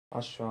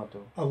Ashhadu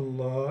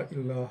Allah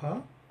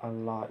ilaha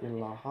Allah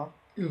ilaha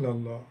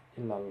illallah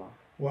illallah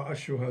wa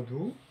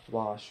ashhadu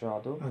wa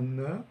ashhadu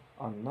anna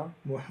anna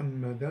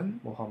Muhammadan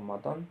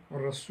Muhammadan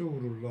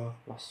Rasulullah.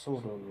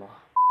 Rasulullah.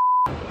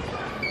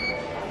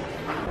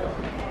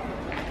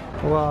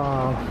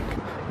 Wow,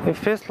 it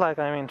feels like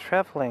I'm in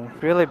traveling.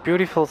 Really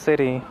beautiful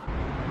city.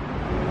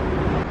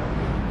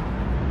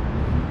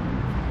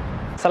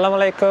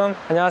 Assalamualaikum.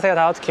 안녕하세요,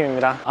 다우드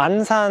킴입니다.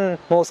 안산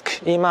Mosque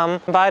Imam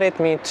invited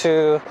me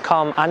to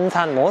come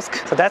Ansan Mosque,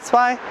 so that's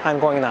why I'm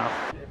going now.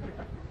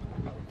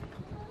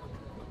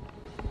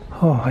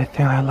 Oh, I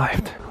think I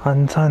arrived.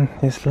 Ansan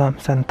Islam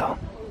Center.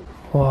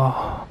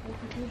 Wow,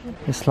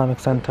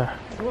 Islamic Center.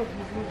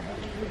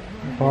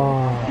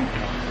 Wow,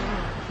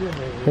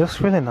 it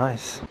looks really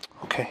nice.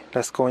 Okay,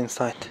 let's go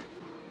inside.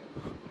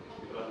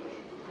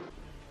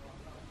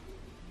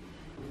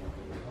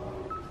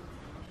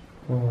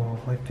 Oh,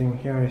 I think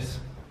here is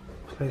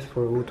place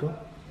for wudu.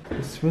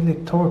 It's really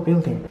tall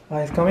building. Ah,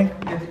 it's coming?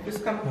 Yes, please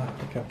come.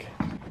 Okay.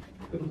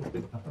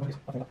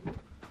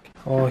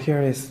 Oh,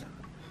 here is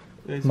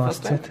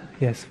masjid.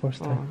 Yes,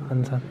 first time.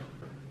 Ansan.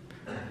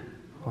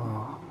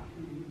 Wow.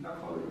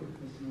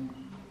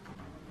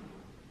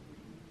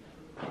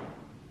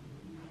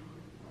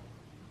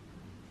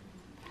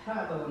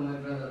 Hello, my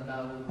brother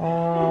Daud.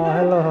 Oh,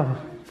 hello,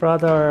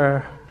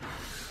 brother.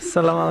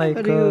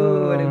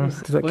 Assalamualaikum.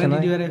 When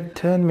did you arrive?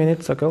 10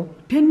 minutes ago.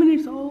 10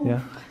 minutes? Oh,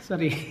 Yeah.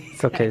 sorry.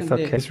 It's okay, it's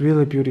okay. It's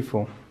really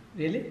beautiful.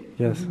 Really?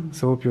 Yes,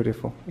 so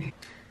beautiful.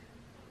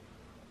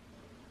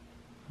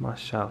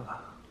 MashaAllah.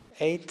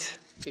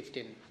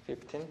 15.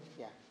 15?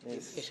 Yeah.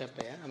 Yes. Isha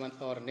prayer,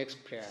 our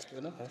next prayer,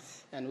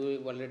 Yes. And we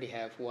already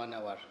have 1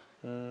 hour.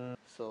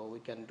 So we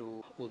can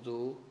do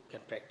wudu,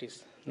 can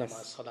practice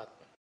namaz, salat.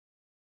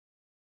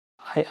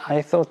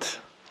 I thought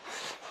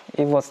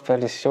it was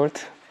very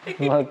short,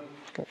 but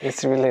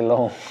it's really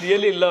long.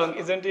 Really long,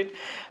 isn't it?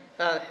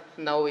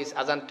 Now is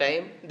azan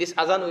time. This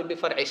azan will be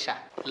for Isha.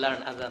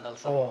 Learn azan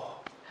also. Oh,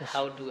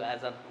 How do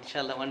azan?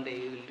 Inshallah, one day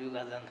you will do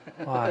azan.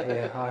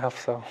 yeah, I hope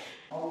so.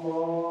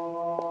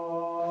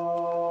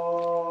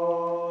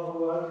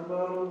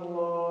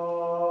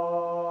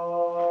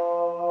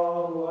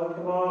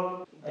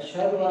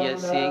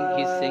 He's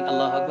saying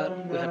Allahu Akbar.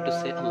 We have to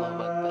say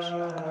Allahu Akbar.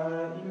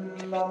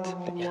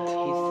 Yeah,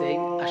 he's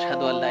saying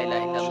Ashhadu an la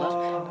ilaha illallah.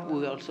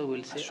 We also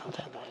will say Ashhadu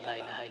an la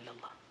ilaha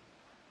illallah.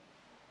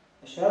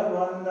 أشهد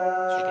أن لا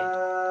Again.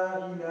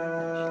 إله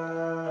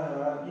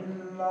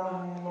إلا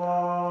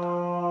الله.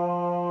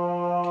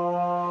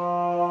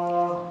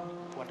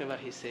 Whatever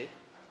he say,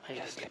 I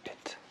Just repeat. leave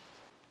it.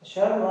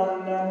 أشهد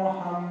أن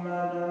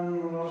محمدا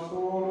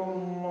رسول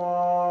الله.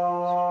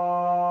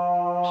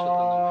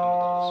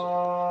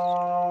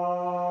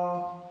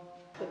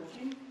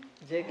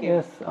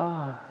 Yes,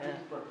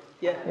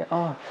 Yeah.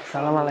 oh,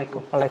 salam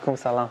alaikum. Alaikum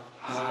salam.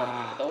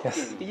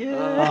 Yes.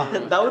 Yeah.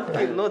 Daud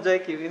Kim, no Jai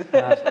Kim.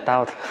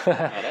 Daud.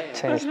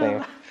 Change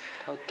name.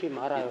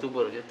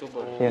 YouTuber.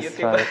 Yes,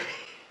 right.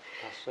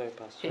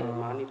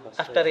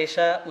 After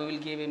Isha, we will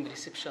give him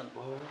reception.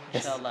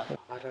 Inshallah.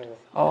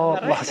 Oh,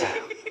 맞아.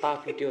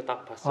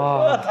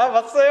 다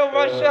봤어요,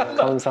 마샬라.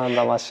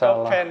 감사합니다,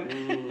 마샬라.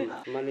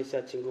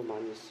 Malaysia 친구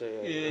많이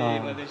있어요. 예,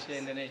 Malaysia,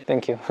 Indonesia.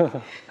 Thank you.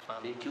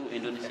 Thank you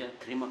Indonesia.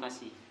 Terima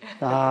kasih.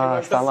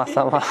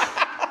 sama-sama.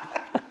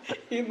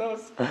 He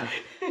knows.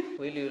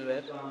 Will you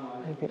wear?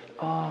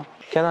 Oh,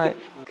 can I?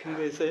 큰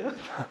거 있어요?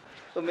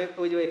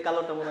 왜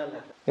칼로타 못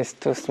할래? It's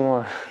too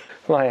small.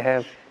 My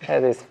head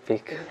is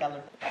big.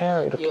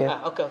 Hair 이렇게.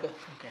 Okay.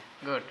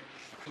 Good.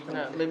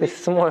 Maybe It's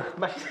small.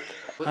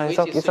 which is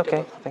It's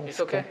okay. suitable? I think It's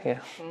okay. Yeah.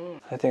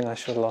 I think I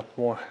should learn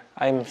more.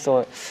 I'm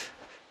so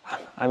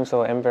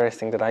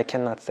embarrassing that I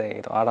cannot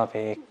say the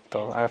Arabic, the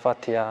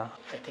Al-Fatiha.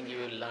 I think you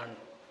will learn,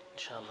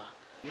 inshallah.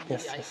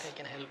 Yes, I yes.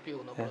 can help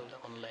you, no problem,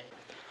 online.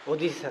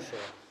 어디 사세요?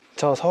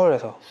 저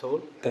서울에서.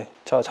 서울? 네.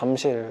 저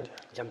잠실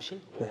잠실?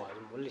 오, 아주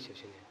멀리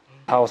사시네.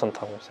 4호선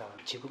타고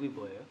직업이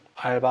뭐예요?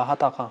 알바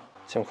하다가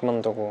지금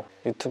그만두고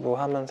유튜브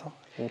하면서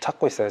지금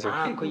찾고 있어요 지금.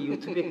 아, 그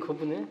유튜브에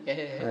그분은?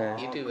 예,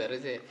 유튜브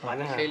이제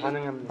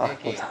반응합니다.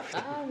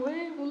 감사합니다.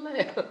 왜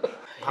몰라요?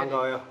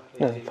 반가워요.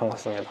 네,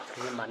 반갑습니다.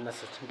 오늘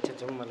만나서 진짜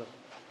정말로.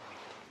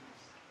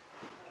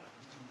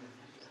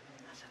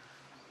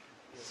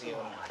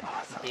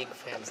 Big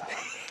fan.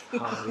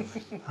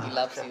 He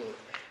loves you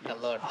a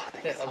lot.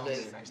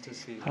 Always,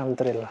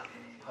 알함드릴라.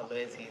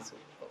 always he's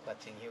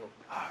watching you.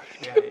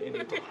 Thank you.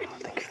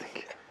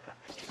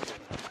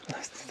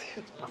 Nice to see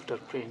you. After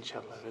pray,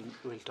 inshallah,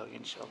 we'll talk,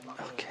 inshallah.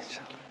 Okay,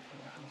 inshallah.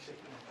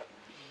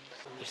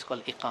 It's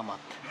called iqamat.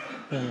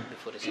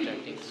 Before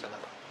starting salah.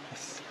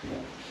 Yes.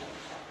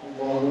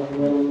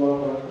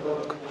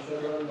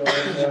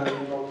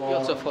 You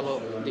also follow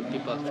the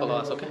people, follow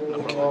us, okay? No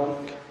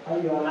problem.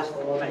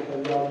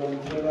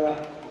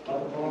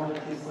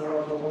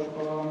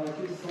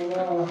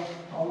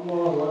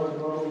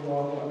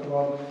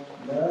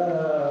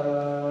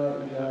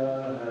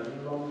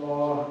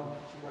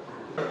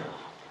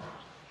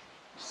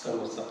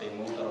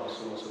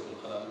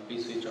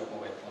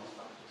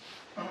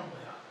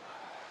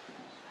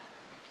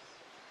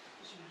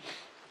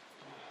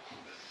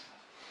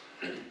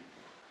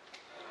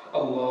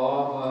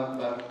 Allahu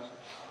Akbar.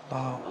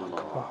 Allahu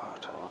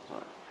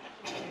Akbar.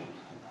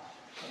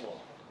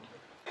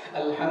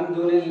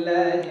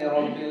 Alhamdulillahi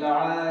Rabbil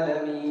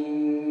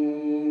Alameen.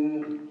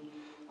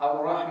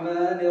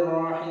 Ar-Rahmanir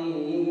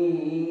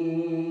Rahim.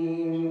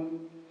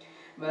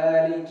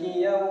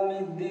 Maliki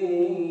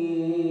Yawmiddin.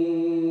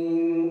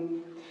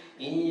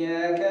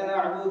 Iyyaka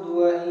na'budu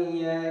wa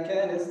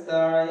iyyaka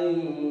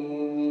nasta'in.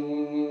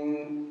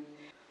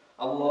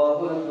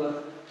 Allahu Akbar.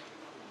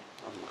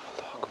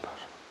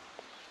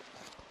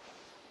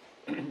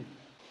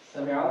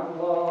 سمع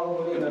الله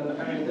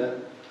لمن حمده.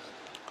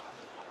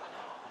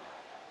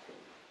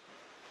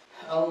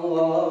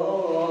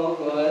 الله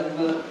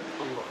أكبر.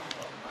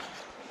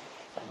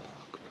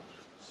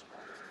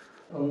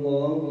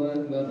 الله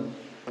أكبر.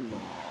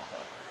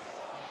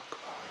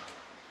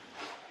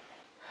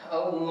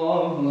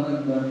 الله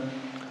أكبر.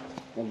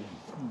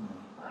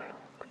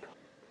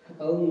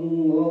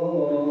 الله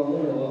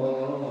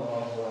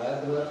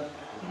أكبر.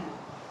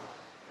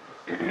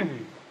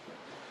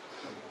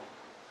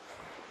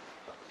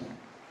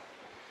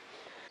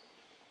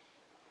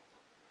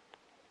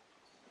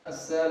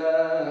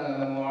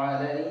 السلام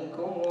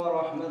عليكم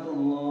ورحمة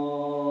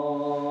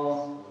الله.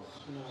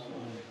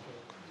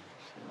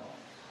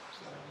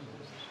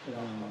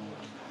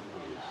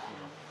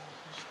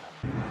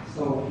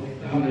 So,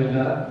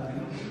 Alhamdulillah,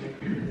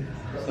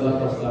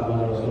 wassalatu wassalamu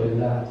ala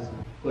Rasulillah,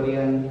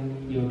 Korean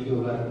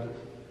YouTuber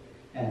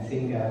and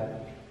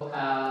singer.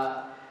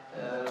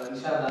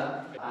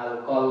 Inshallah,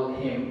 I'll call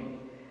him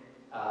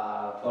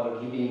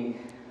for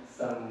giving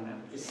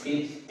some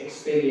speech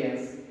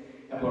experience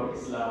about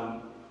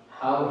Islam,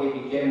 how he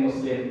became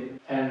Muslim,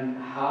 and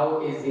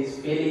how is his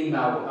feeling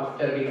now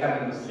after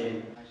becoming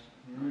Muslim.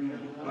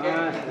 Okay?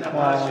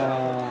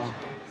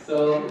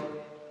 So,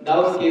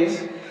 Daud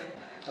gives.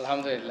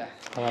 Alhamdulillah.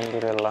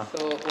 Alhamdulillah.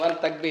 So, one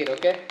takbir,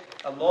 okay?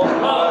 Allahu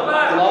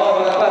Akbar.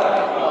 Allahu Akbar.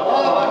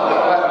 Allahu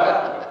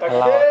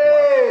Akbar.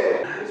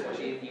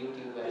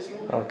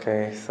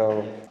 Okay,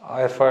 so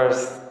I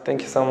first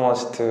thank you so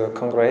much to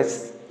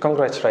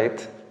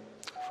congratulate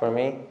for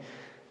me,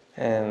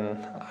 and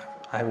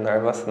I'm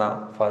nervous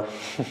now, but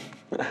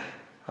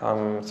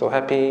I'm so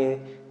happy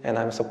and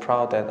I'm so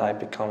proud that I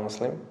become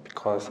Muslim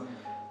because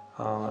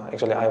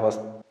actually I was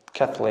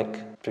Catholic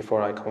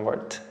before I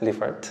converted,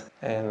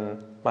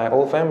 and my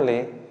whole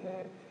family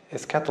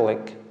is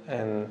Catholic.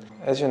 And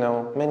as you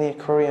know, many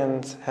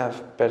Koreans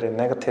have very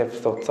negative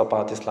thoughts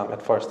about Islam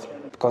at first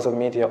because the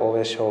media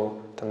always show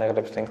the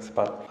negative things.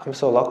 But I'm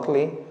so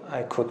luckily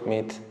I could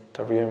meet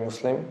the real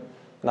Muslim,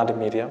 not the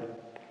media.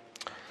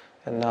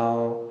 And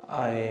now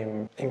I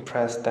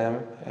impressed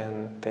them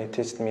and they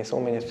teach me so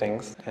many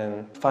things.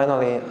 And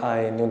finally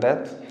I knew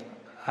that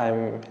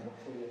I'm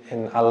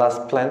in Allah's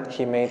plan.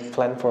 He made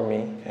plan for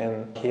me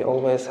and He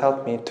always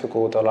helped me to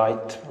go the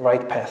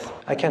right path.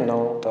 I can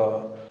know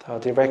the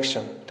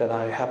direction that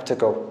I have to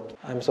go.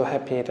 I'm so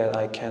happy that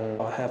I can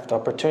have the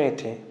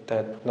opportunity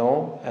that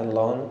know and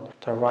learn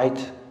the right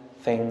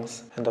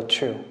things and the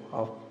truth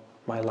of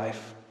my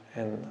life.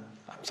 And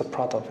I'm so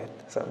proud of it.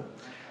 So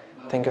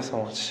thank you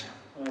so much.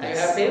 Are you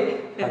happy?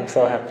 I'm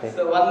so happy.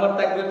 So one more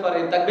takbir for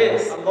him. Takbir.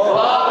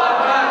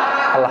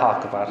 Allah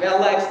Akbar. May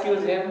Allah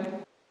excuse him.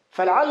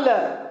 فلعل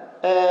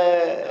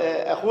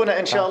أخونا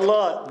إن شاء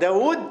الله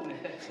داود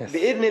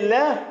بإذن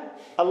الله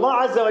الله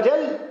عز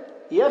وجل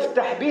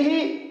يفتح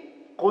به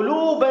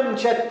قلوبا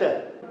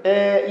شتى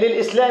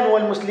للإسلام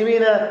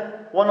والمسلمين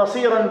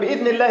ونصيرا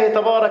بإذن الله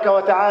تبارك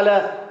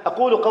وتعالى.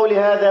 أقول قولي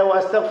هذا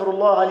وأستغفر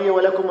الله لي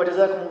ولكم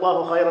وجزاكم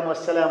الله خيرا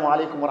والسلام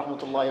عليكم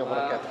ورحمة الله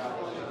وبركاته.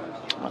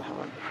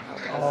 مرحبا.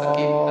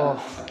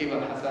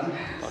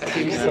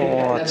 Thank you so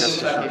much.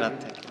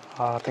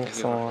 Thank you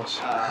so much.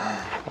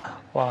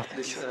 Wow.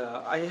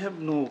 I have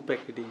no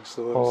packaging,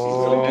 so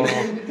Oh,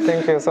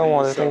 thank you so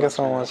much. Thank you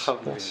so much.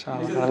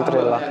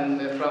 Alhamdulillah. And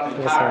from Thank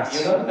you so heart, much.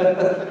 you know.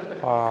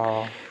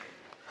 Wow.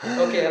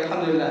 Okay,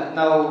 Alhamdulillah.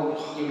 Now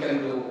you can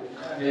do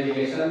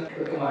dedication.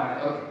 Come on.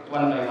 Okay,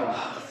 one by one.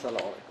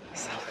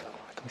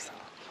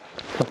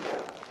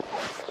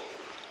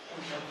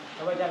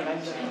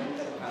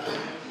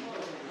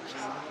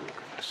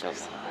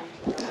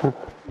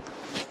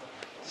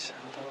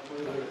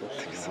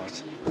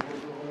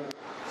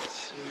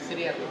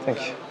 Thank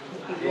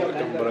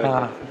you.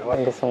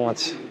 Thank you so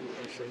much.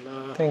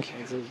 Thank you.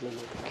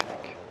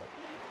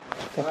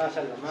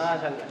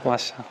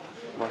 Mashallah.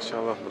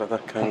 MashaAllah, brother.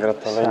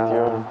 Congratulate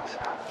you.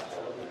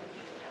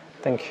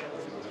 Thank you.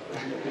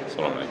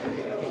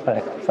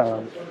 Walaikum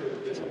salam.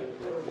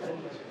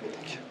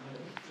 Thank you.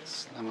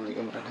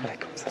 Assalamualaikum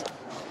Walaikum salam.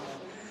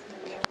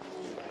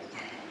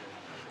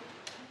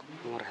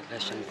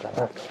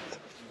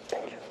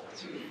 Thank you.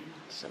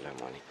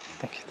 Assalamualaikum.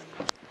 Thank you.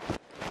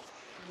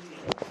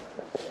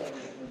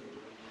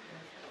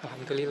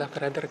 Alhamdulillah,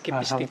 brother, keep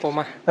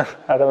istiqomah.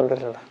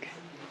 Alhamdulillah.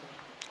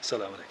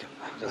 Assalamualaikum.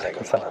 Waalaikumsalam. Thank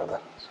you so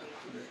much.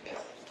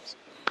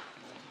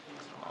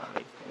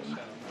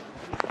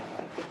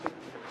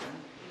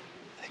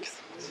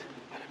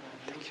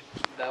 Thank you.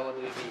 That would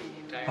be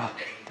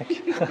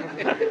Thank you.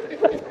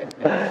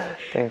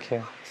 Thank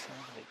you.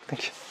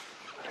 Thank you.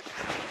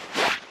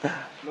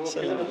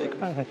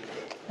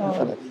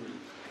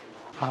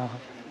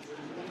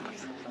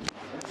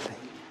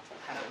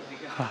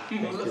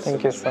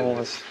 Thank you so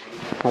much.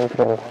 Thank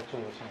you.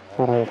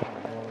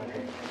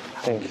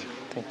 Thank you.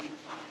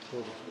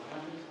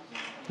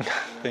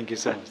 Thank you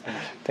so much.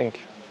 Thank you. Thank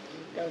you.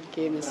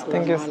 Okay,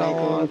 Thank you so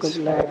much. Good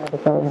luck.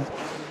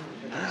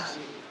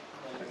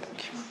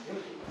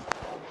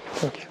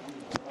 Thank you. Thank you.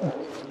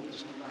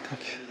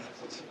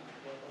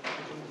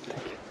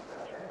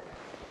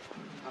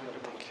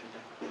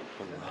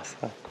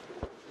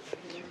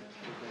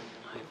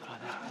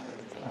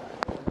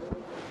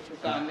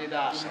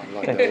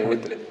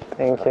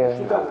 Thank you. Thank you.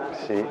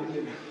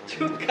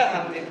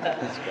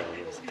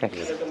 Thank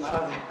you.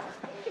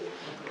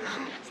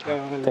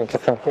 Thank you.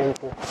 Thank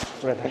you,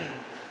 brother.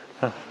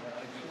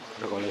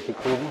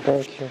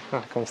 Thank you.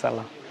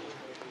 Waalaikumsalam.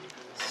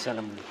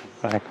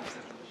 Waalaikumsalam.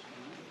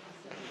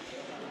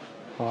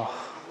 Wow.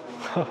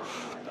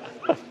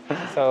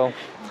 So,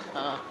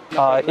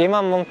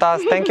 Imam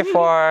Mumtaz, thank you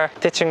for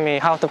teaching me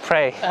how to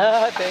pray.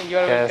 Thank you. You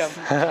are Yes.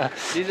 welcome.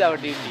 This is our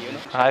duty, you know.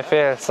 I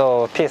feel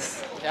so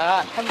peace.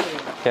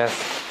 Alhamdulillah. Yes.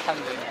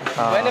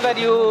 Alhamdulillah. Whenever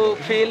you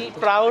feel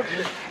proud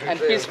and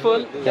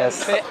peaceful, Yes.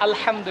 say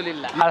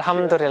Alhamdulillah.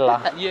 Alhamdulillah.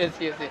 Yes.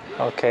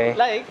 Okay.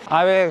 Like,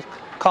 I will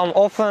come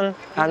often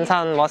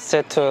Ansan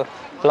Masjid to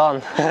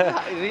learn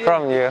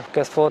from you.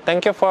 Grateful.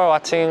 Thank you for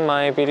watching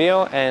my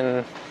video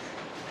and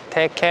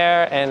take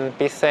care and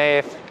be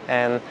safe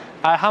and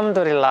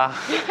Alhamdulillah.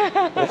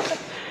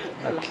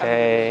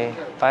 Okay.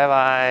 Bye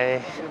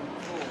bye.